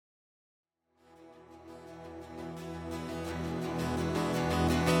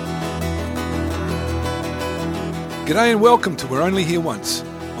G'day and welcome to We're Only Here Once.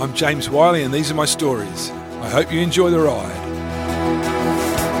 I'm James Wiley and these are my stories. I hope you enjoy the ride.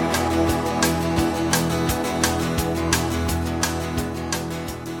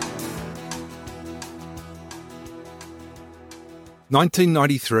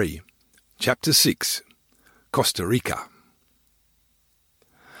 (1993), Chapter 6, Costa Rica.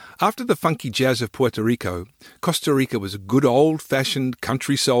 After the funky jazz of Puerto Rico, Costa Rica was a good old-fashioned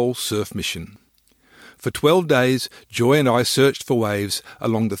country soul surf mission. For 12 days, Joy and I searched for waves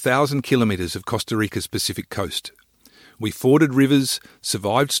along the 1,000 kilometres of Costa Rica's Pacific coast. We forded rivers,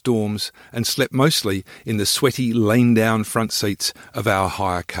 survived storms, and slept mostly in the sweaty, lean-down front seats of our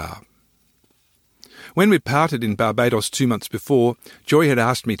hire car. When we parted in Barbados 2 months before, Joy had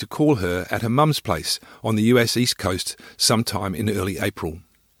asked me to call her at her mum's place on the US East Coast sometime in early April.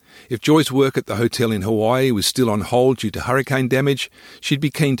 If Joy's work at the hotel in Hawaii was still on hold due to hurricane damage, she'd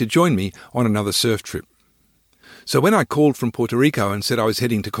be keen to join me on another surf trip. So when I called from Puerto Rico and said I was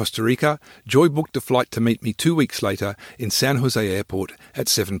heading to Costa Rica, Joy booked a flight to meet me 2 weeks later in San Jose Airport at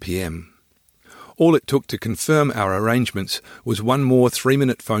 7 p.m. All it took to confirm our arrangements was one more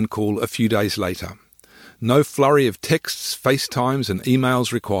 3-minute phone call a few days later. No flurry of texts, FaceTimes and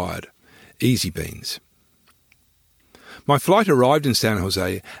emails required. Easy beans. My flight arrived in San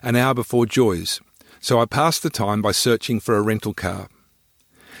Jose an hour before Joy's, so I passed the time by searching for a rental car.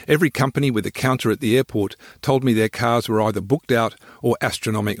 Every company with a counter at the airport told me their cars were either booked out or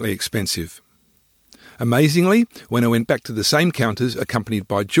astronomically expensive. Amazingly, when I went back to the same counters accompanied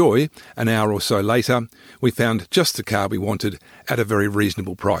by Joy an hour or so later, we found just the car we wanted at a very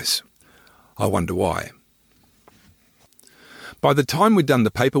reasonable price. I wonder why. By the time we'd done the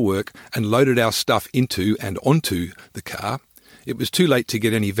paperwork and loaded our stuff into and onto the car, it was too late to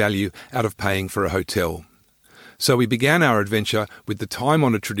get any value out of paying for a hotel. So we began our adventure with the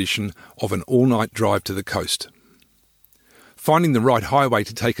time-honoured tradition of an all-night drive to the coast. Finding the right highway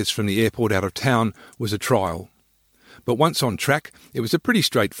to take us from the airport out of town was a trial. But once on track, it was a pretty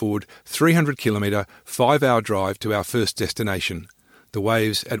straightforward 300-kilometre, 5-hour drive to our first destination, the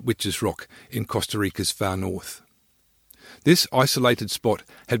waves at Witches Rock in Costa Rica's far north. This isolated spot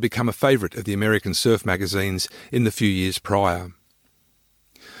had become a favourite of the American surf magazines in the few years prior.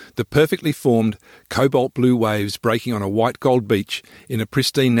 The perfectly formed cobalt blue waves breaking on a white gold beach in a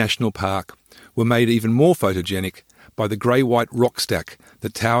pristine national park were made even more photogenic by the grey-white rock stack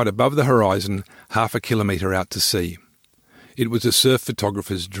that towered above the horizon half a kilometre out to sea. It was a surf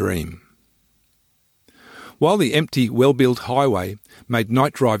photographer's dream. While the empty, well-built highway made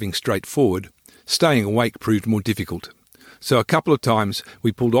night driving straightforward, staying awake proved more difficult, so a couple of times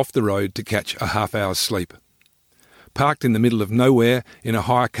we pulled off the road to catch a half-hour's sleep. Parked in the middle of nowhere in a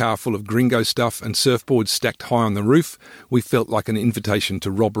hire car full of gringo stuff and surfboards stacked high on the roof, we felt like an invitation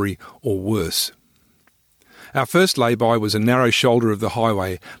to robbery or worse. Our first lay-by was a narrow shoulder of the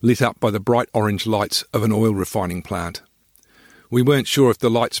highway lit up by the bright orange lights of an oil refining plant. We weren't sure if the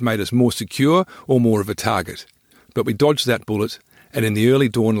lights made us more secure or more of a target, but we dodged that bullet, and in the early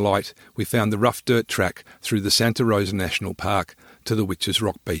dawn light we found the rough dirt track through the Santa Rosa National Park to the Witches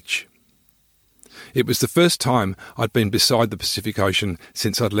Rock beach. It was the first time I'd been beside the Pacific Ocean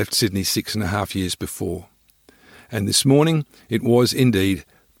since I'd left Sydney 6.5 years before. And this morning it was indeed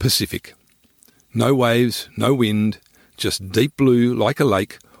Pacific. No waves, no wind, just deep blue like a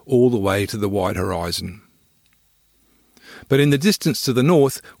lake all the way to the wide horizon. But in the distance to the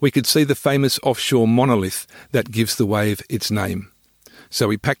north we could see the famous offshore monolith that gives the wave its name. So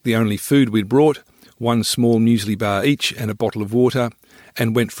we packed the only food we'd brought, one small muesli bar each and a bottle of water,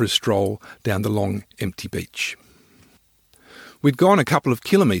 and went for a stroll down the long, empty beach. We'd gone a couple of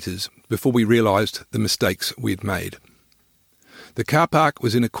kilometres before we realised the mistakes we'd made. The car park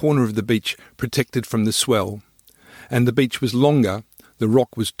was in a corner of the beach protected from the swell, and the beach was longer, the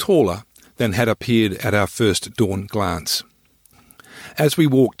rock was taller than had appeared at our first dawn glance. As we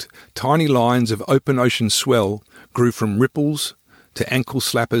walked, tiny lines of open ocean swell grew from ripples to ankle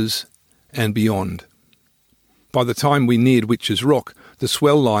slappers and beyond. By the time we neared Witches Rock, the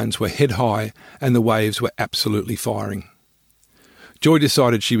swell lines were head-high and the waves were absolutely firing. Joy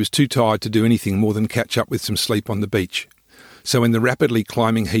decided she was too tired to do anything more than catch up with some sleep on the beach, so in the rapidly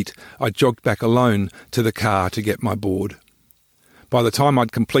climbing heat I jogged back alone to the car to get my board. By the time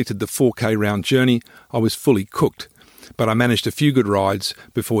I'd completed the 4K round journey, I was fully cooked, but I managed a few good rides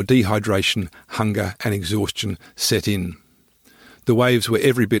before dehydration, hunger and exhaustion set in. The waves were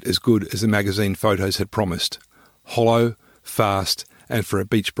every bit as good as the magazine photos had promised. Hollow, fast, and for a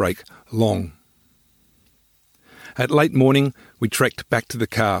beach break, long. At late morning, we trekked back to the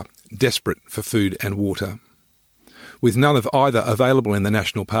car, desperate for food and water. With none of either available in the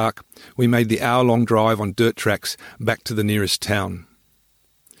national park, we made the hour-long drive on dirt tracks back to the nearest town.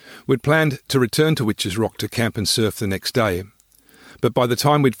 We'd planned to return to Witches Rock to camp and surf the next day, but by the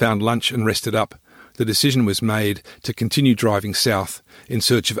time we'd found lunch and rested up, the decision was made to continue driving south in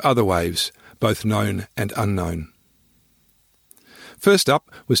search of other waves, both known and unknown. First up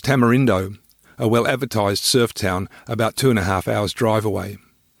was Tamarindo, a well-advertised surf town about 2.5 hours' drive away.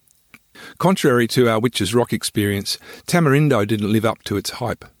 Contrary to our Witches Rock experience, Tamarindo didn't live up to its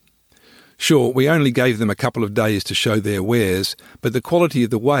hype. Sure, we only gave them a couple of days to show their wares, but the quality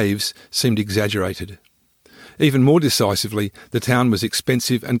of the waves seemed exaggerated. Even more decisively, the town was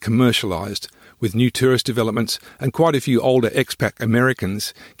expensive and commercialised, with new tourist developments and quite a few older expat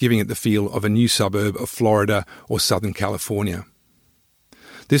Americans giving it the feel of a new suburb of Florida or Southern California.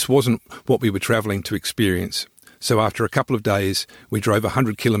 This wasn't what we were travelling to experience, so after a couple of days we drove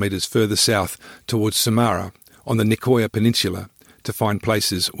 100 kilometres further south towards Samara on the Nicoya Peninsula to find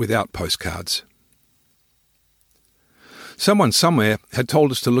places without postcards. Someone somewhere had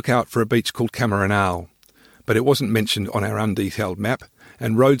told us to look out for a beach called Camaranal, but it wasn't mentioned on our undetailed map,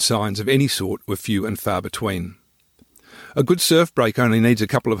 and road signs of any sort were few and far between. A good surf break only needs a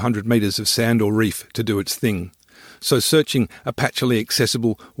couple of 100 metres of sand or reef to do its thing, so searching a patchily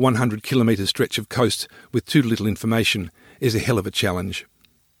accessible 100-kilometre stretch of coast with too little information is a hell of a challenge.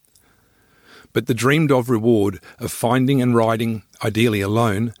 But the dreamed-of reward of finding and riding, ideally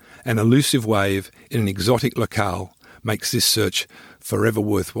alone, an elusive wave in an exotic locale makes this search forever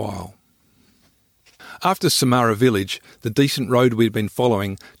worthwhile. After Samara village, the decent road we'd been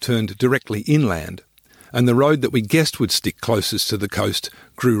following turned directly inland, and the road that we guessed would stick closest to the coast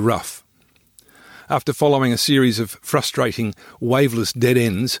grew rough. After following a series of frustrating, waveless dead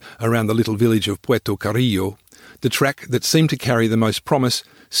ends around the little village of Puerto Carrillo, the track that seemed to carry the most promise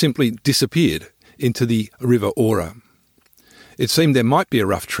simply disappeared into the River Ora. It seemed there might be a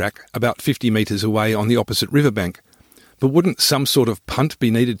rough track about 50 metres away on the opposite riverbank, but wouldn't some sort of punt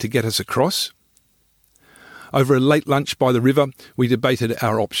be needed to get us across? Over a late lunch by the river, we debated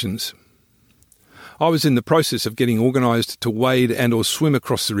our options. I was in the process of getting organised to wade and or swim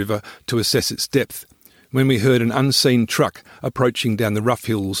across the river to assess its depth, when we heard an unseen truck approaching down the rough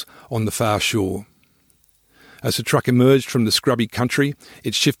hills on the far shore. As the truck emerged from the scrubby country,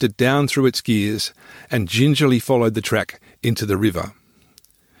 it shifted down through its gears and gingerly followed the track into the river.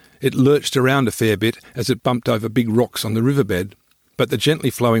 It lurched around a fair bit as it bumped over big rocks on the riverbed, but the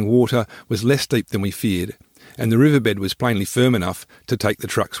gently flowing water was less deep than we feared, and the riverbed was plainly firm enough to take the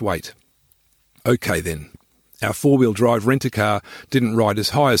truck's weight. OK then. Our four-wheel drive rent-a-car didn't ride as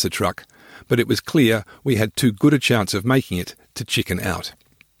high as the truck, but it was clear we had too good a chance of making it to chicken out.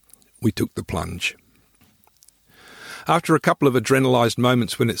 We took the plunge. After a couple of adrenalised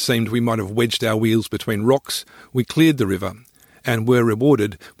moments when it seemed we might have wedged our wheels between rocks, we cleared the river and were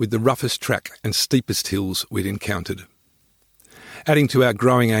rewarded with the roughest track and steepest hills we'd encountered. Adding to our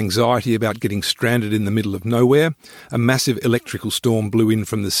growing anxiety about getting stranded in the middle of nowhere, a massive electrical storm blew in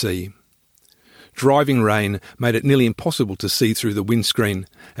from the sea. Driving rain made it nearly impossible to see through the windscreen,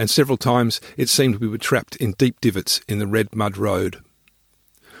 and several times it seemed we were trapped in deep divots in the red mud road.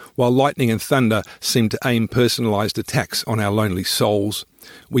 While lightning and thunder seemed to aim personalised attacks on our lonely souls,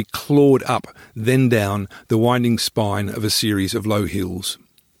 we clawed up, then down, the winding spine of a series of low hills.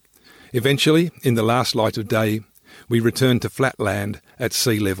 Eventually, in the last light of day, we returned to flat land at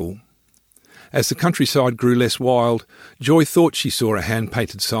sea level. As the countryside grew less wild, Joy thought she saw a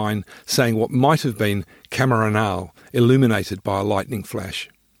hand-painted sign saying what might have been Camaranal, illuminated by a lightning flash.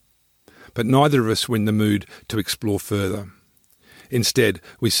 But neither of us were in the mood to explore further. Instead,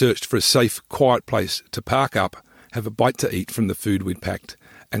 we searched for a safe, quiet place to park up, have a bite to eat from the food we'd packed,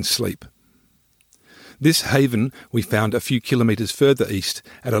 and sleep. This haven we found a few kilometres further east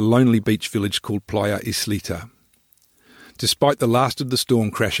at a lonely beach village called Playa Islita. Despite the last of the storm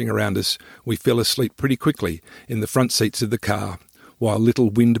crashing around us, we fell asleep pretty quickly in the front seats of the car, while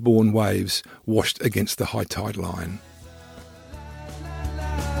little wind-borne waves washed against the high tide line.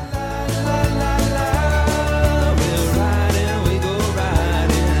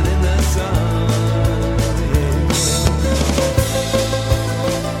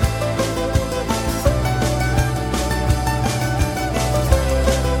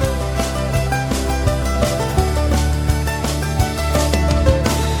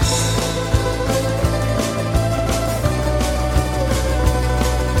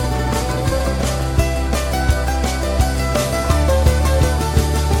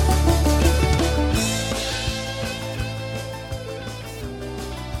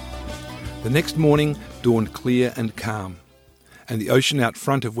 The next morning dawned clear and calm, and the ocean out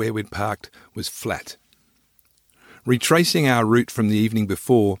front of where we'd parked was flat. Retracing our route from the evening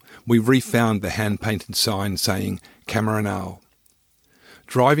before, we refound the hand-painted sign saying Camaranal.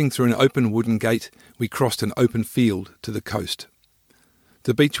 Driving through an open wooden gate, we crossed an open field to the coast.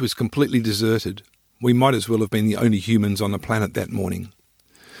 The beach was completely deserted. We might as well have been the only humans on the planet that morning.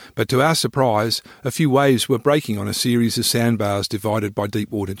 But to our surprise, a few waves were breaking on a series of sandbars divided by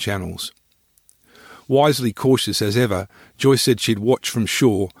deep water channels. Wisely cautious as ever, Joyce said she'd watch from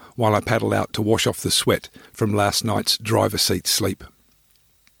shore while I paddled out to wash off the sweat from last night's driver's seat sleep.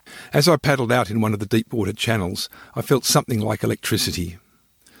 As I paddled out in one of the deep water channels, I felt something like electricity.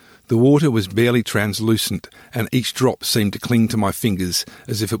 The water was barely translucent, and each drop seemed to cling to my fingers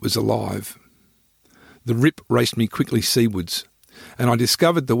as if it was alive. The rip raced me quickly seawards, and I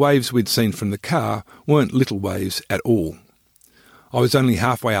discovered the waves we'd seen from the car weren't little waves at all. I was only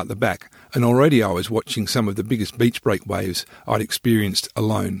halfway out the back, and already I was watching some of the biggest beach break waves I'd experienced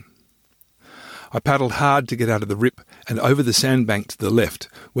alone. I paddled hard to get out of the rip and over the sandbank to the left,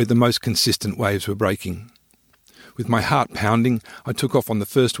 where the most consistent waves were breaking. With my heart pounding, I took off on the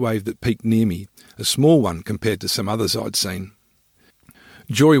first wave that peaked near me, a small one compared to some others I'd seen.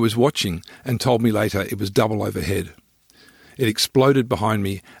 Joy was watching and told me later it was double overhead. It exploded behind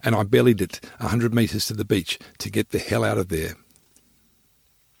me, and I bellied it 100 metres to the beach to get the hell out of there.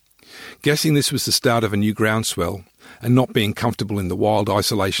 Guessing this was the start of a new groundswell, and not being comfortable in the wild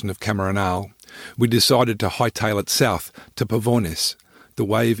isolation of Camaranal, we decided to hightail it south to Pavones, the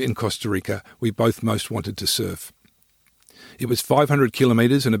wave in Costa Rica we both most wanted to surf. It was 500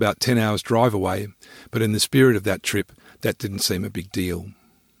 kilometres and about 10 hours drive away, but in the spirit of that trip, that didn't seem a big deal.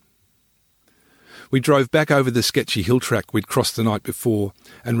 We drove back over the sketchy hill track we'd crossed the night before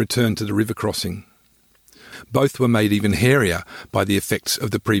and returned to the river crossing. Both were made even hairier by the effects of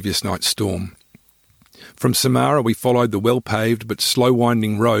the previous night's storm. From Samara we followed the well-paved but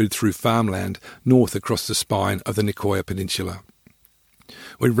slow-winding road through farmland north across the spine of the Nicoya Peninsula.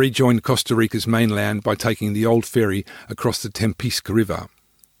 We rejoined Costa Rica's mainland by taking the old ferry across the Tempisca River.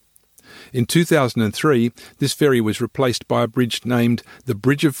 In 2003, this ferry was replaced by a bridge named the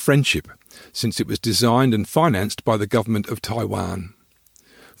Bridge of Friendship, since it was designed and financed by the government of Taiwan.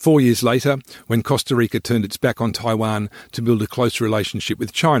 4 years later, when Costa Rica turned its back on Taiwan to build a close relationship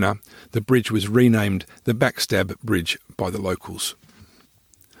with China, the bridge was renamed the Backstab Bridge by the locals.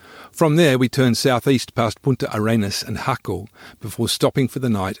 From there we turned southeast past Punta Arenas and Jaco before stopping for the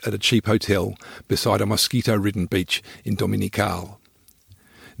night at a cheap hotel beside a mosquito-ridden beach in Dominical.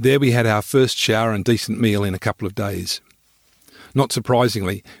 There we had our first shower and decent meal in a couple of days. Not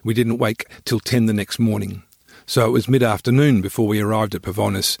surprisingly, we didn't wake till 10 the next morning, so it was mid-afternoon before we arrived at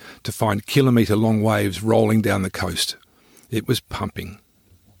Pavones to find kilometre-long waves rolling down the coast. It was pumping.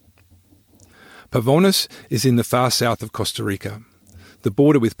 Pavones is in the far south of Costa Rica. The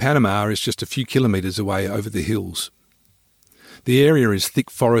border with Panama is just a few kilometres away over the hills. The area is thick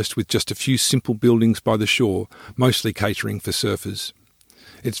forest with just a few simple buildings by the shore, mostly catering for surfers.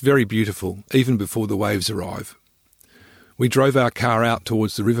 It's very beautiful, even before the waves arrive. We drove our car out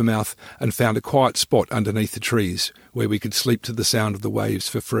towards the river mouth and found a quiet spot underneath the trees where we could sleep to the sound of the waves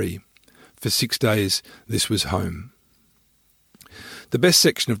for free. For 6 days, this was home. The best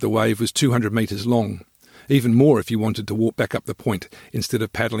section of the wave was 200 metres long, even more if you wanted to walk back up the point instead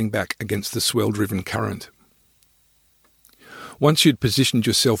of paddling back against the swell-driven current. Once you'd positioned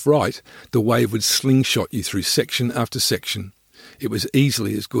yourself right, the wave would slingshot you through section after section. It was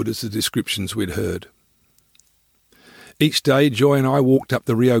easily as good as the descriptions we'd heard. Each day, Joy and I walked up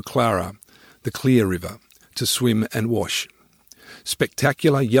the Rio Clara, the clear river, to swim and wash.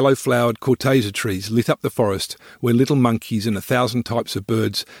 Spectacular yellow-flowered corteza trees lit up the forest where little monkeys and 1,000 types of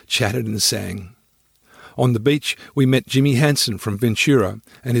birds chatted and sang. On the beach, we met Jimmy Hansen from Ventura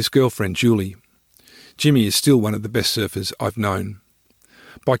and his girlfriend Julie. Jimmy is still one of the best surfers I've known.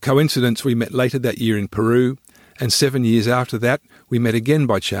 By coincidence, we met later that year in Peru, and 7 years after that, we met again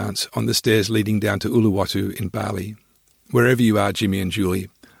by chance on the stairs leading down to Uluwatu in Bali. Wherever you are, Jimmy and Julie,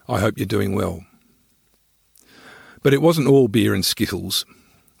 I hope you're doing well. But it wasn't all beer and skittles.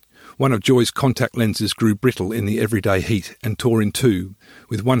 One of Joy's contact lenses grew brittle in the everyday heat and tore in two,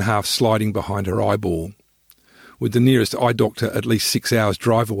 with one half sliding behind her eyeball. With the nearest eye doctor at least 6 hours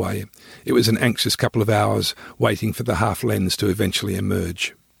drive away, it was an anxious couple of hours waiting for the half lens to eventually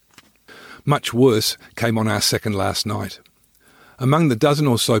emerge. Much worse came on our second last night. Among the dozen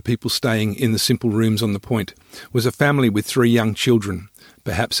or so people staying in the simple rooms on the point was a family with 3 young children,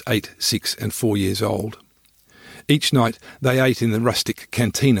 perhaps 8, 6 and 4 years old. Each night they ate in the rustic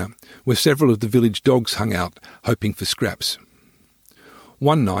cantina, where several of the village dogs hung out, hoping for scraps.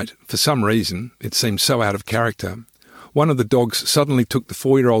 One night, for some reason, it seemed so out of character, one of the dogs suddenly took the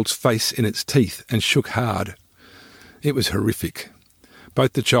 4-year-old's face in its teeth and shook hard. It was horrific.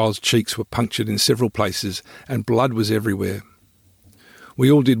 Both the child's cheeks were punctured in several places and blood was everywhere.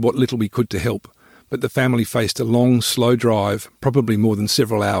 We all did what little we could to help, but the family faced a long, slow drive, probably more than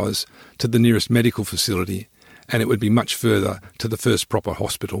several hours, to the nearest medical facility, and it would be much further to the first proper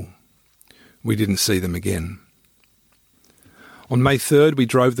hospital. We didn't see them again. On May 3rd, we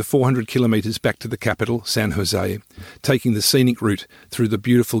drove the 400 kilometres back to the capital, San Jose, taking the scenic route through the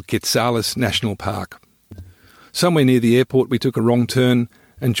beautiful Quetzales National Park. Somewhere near the airport, we took a wrong turn,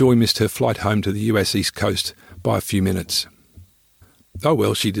 and Joy missed her flight home to the US East Coast by a few minutes. Oh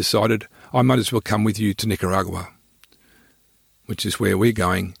well, she decided, I might as well come with you to Nicaragua, which is where we're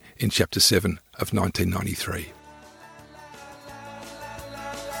going in Chapter 7 of 1993.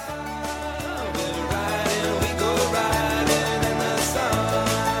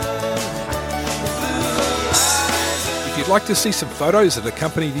 If you'd like to see some photos that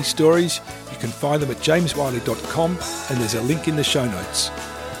accompany these stories, you can find them at jameswiley.com, and there's a link in the show notes.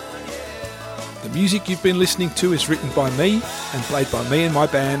 The music you've been listening to is written by me and played by me and my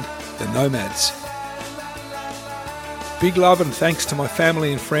band, The Nomads. Big love and thanks to my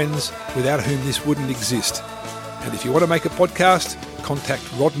family and friends, without whom this wouldn't exist. And if you want to make a podcast, contact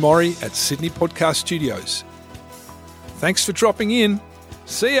Rod Morrie at Sydney Podcast Studios. Thanks for dropping in.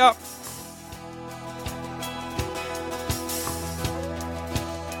 See ya!